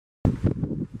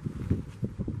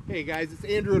Hey guys, it's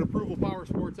Andrew at Approval Power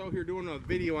Sports out here doing a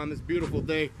video on this beautiful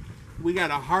day. We got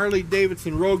a Harley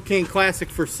Davidson Road King Classic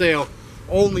for sale,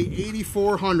 only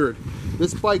 $8,400.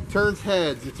 This bike turns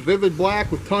heads. It's vivid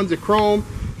black with tons of chrome.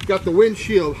 It's got the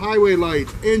windshield, highway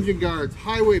lights, engine guards,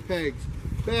 highway pegs,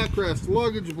 backrest,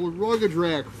 luggage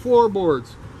rack,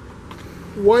 floorboards,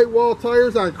 white wall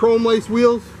tires on chrome lace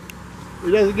wheels.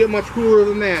 It doesn't get much cooler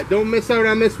than that. Don't miss out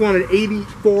on this one at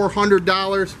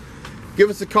 $8,400. Give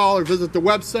us a call or visit the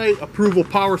website,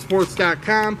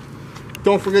 approvalpowersports.com.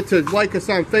 Don't forget to like us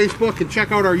on Facebook and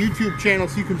check out our YouTube channel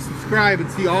so you can subscribe and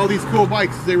see all these cool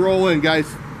bikes as they roll in, guys.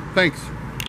 Thanks.